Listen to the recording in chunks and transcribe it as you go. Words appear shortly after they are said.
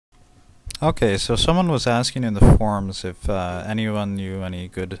Okay, so someone was asking in the forums if anyone knew any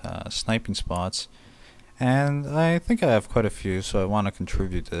good sniping spots, and I think I have quite a few, so I want to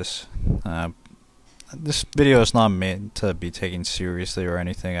contribute this. This video is not made to be taken seriously or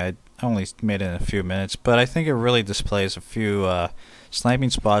anything. I only made it in a few minutes, but I think it really displays a few sniping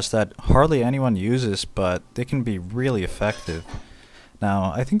spots that hardly anyone uses, but they can be really effective.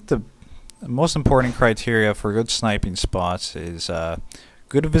 Now, I think the most important criteria for good sniping spots is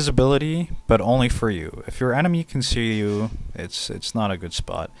good visibility, but only for you. If your enemy can see you, it's not a good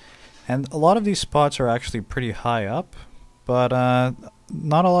spot. And a lot of these spots are actually pretty high up, but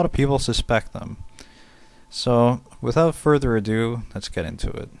not a lot of people suspect them. So, without further ado, let's get into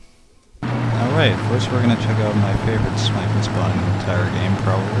it. Alright, first we're going to check out my favorite sniping spot in the entire game,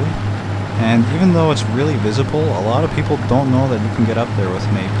 probably. And even though it's really visible, a lot of people don't know that you can get up there with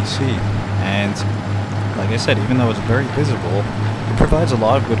an APC. And like I said, even though it's very visible, it provides a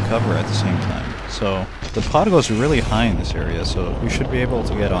lot of good cover at the same time. So the pod goes really high in this area, so you should be able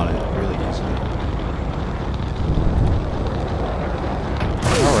to get on it really easily.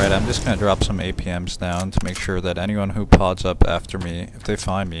 Alright, I'm just going to drop some APMs down to make sure that anyone who pods up after me, if they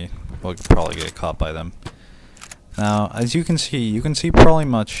find me, will probably get caught by them. Now, as you can see pretty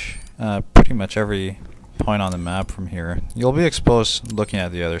much every point on the map from here. You'll be exposed looking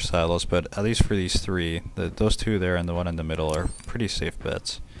at the other silos, but at least for these three, those two there and the one in the middle are pretty safe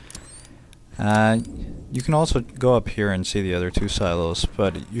bets. You can also go up here and see the other two silos,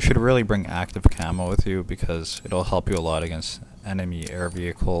 but you should really bring active camo with you because it'll help you a lot against enemy air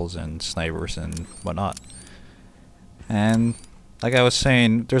vehicles and snipers and whatnot. And like I was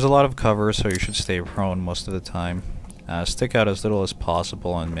saying, there's a lot of cover, so you should stay prone most of the time. Stick out as little as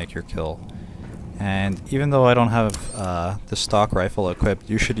possible and make your kill. And even though I don't have the stock rifle equipped,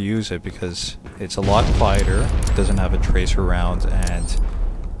 you should use it because it's a lot quieter, it doesn't have a tracer round, and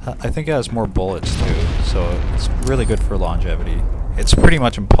I think it has more bullets too, so it's really good for longevity. It's pretty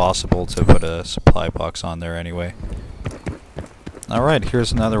much impossible to put a supply box on there anyway. Alright,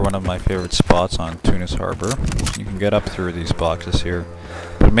 here's another one of my favorite spots on Tunis Harbor. You can get up through these boxes here,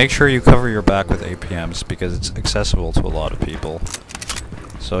 but make sure you cover your back with APMs because it's accessible to a lot of people.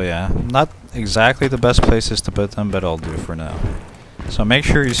 So yeah, not exactly the best places to put them, but I'll do for now. So make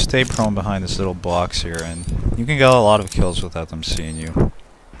sure you stay prone behind this little box here, and you can get a lot of kills without them seeing you.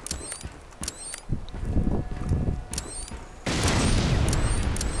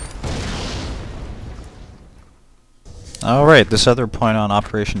 Alright, this other point on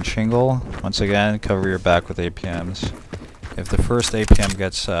Operation Shingle, once again, cover your back with APMs. If the first APM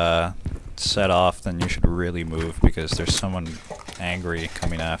gets set off, then you should really move because there's someone angry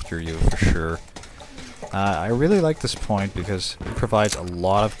coming after you for sure. I really like this point because it provides a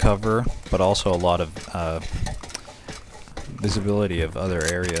lot of cover, but also a lot of visibility of other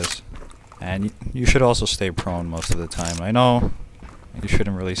areas. And you should also stay prone most of the time. I know you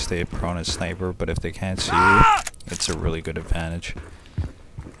shouldn't really stay prone as sniper, but if they can't see you, it's a really good advantage.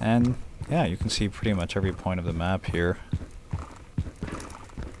 And yeah, you can see pretty much every point of the map here.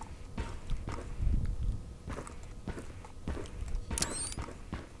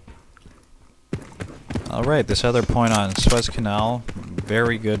 Alright, this other point on Suez Canal,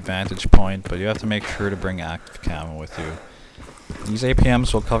 very good vantage point, but you have to make sure to bring active camo with you. These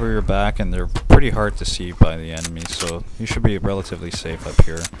APMs will cover your back and they're pretty hard to see by the enemy, so you should be relatively safe up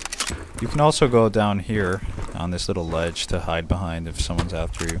here. You can also go down here on this little ledge to hide behind if someone's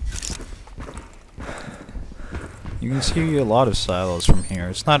after you. You can see a lot of silos from here.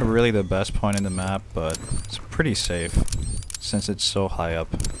 It's not really the best point in the map, but it's pretty safe since it's so high up.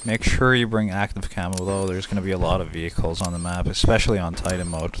 Make sure you bring active camo though, there's going to be a lot of vehicles on the map, especially on Titan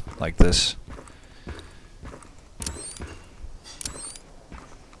mode like this.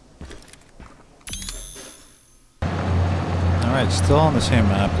 Alright, still on the same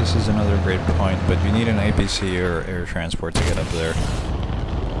map, this is another great point, but you need an APC or air transport to get up there.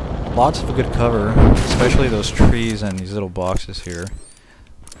 Lots of good cover, especially those trees and these little boxes here.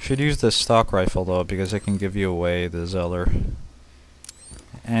 Should use the stock rifle though, because it can give you away the Zeller.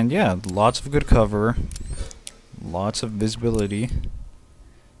 And yeah, lots of good cover, lots of visibility.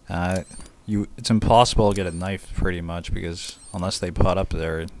 It's impossible to get a knife pretty much, because unless they pot up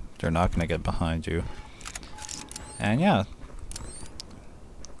there, they're not going to get behind you. And yeah.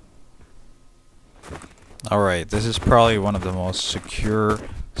 Alright, this is probably one of the most secure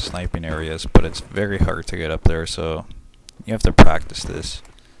sniping areas, but it's very hard to get up there, so you have to practice this.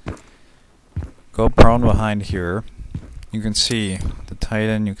 Go prone behind here. You can see the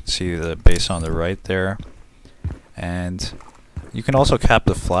Titan, you can see the base on the right there, and you can also cap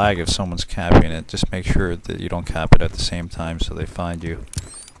the flag if someone's capping it. Just make sure that you don't cap it at the same time so they find you.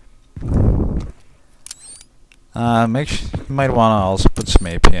 You might want to also put some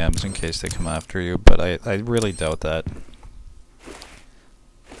APMs in case they come after you, but I really doubt that.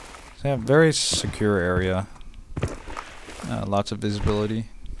 So yeah, very secure area. Lots of visibility.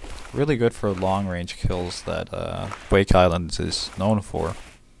 Really good for long range kills that Wake Islands is known for.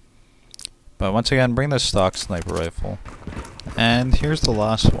 But once again, bring the stock sniper rifle. And here's the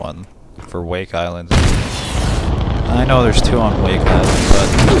last one for Wake Islands. I know there's two on Wake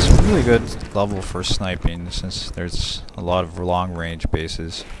Island, but it's a really good level for sniping since there's a lot of long range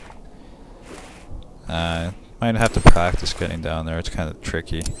bases. Might have to practice getting down there, it's kind of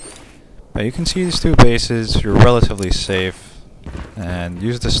tricky. But you can see these two bases, you're relatively safe. And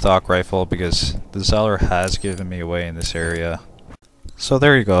use the stock rifle because the Zeller has given me away in this area. So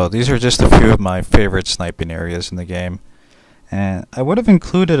there you go, these are just a few of my favorite sniping areas in the game. And I would have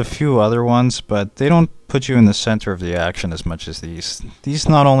included a few other ones, but they don't put you in the center of the action as much as these. These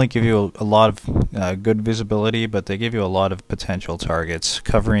not only give you a lot of good visibility, but they give you a lot of potential targets,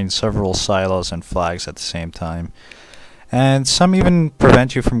 covering several silos and flags at the same time. And some even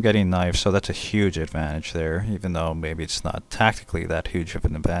prevent you from getting knifed, so that's a huge advantage there, even though maybe it's not tactically that huge of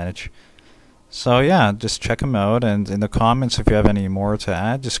an advantage. So yeah, just check them out, and in the comments if you have any more to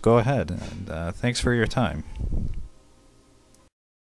add, just go ahead. And thanks for your time.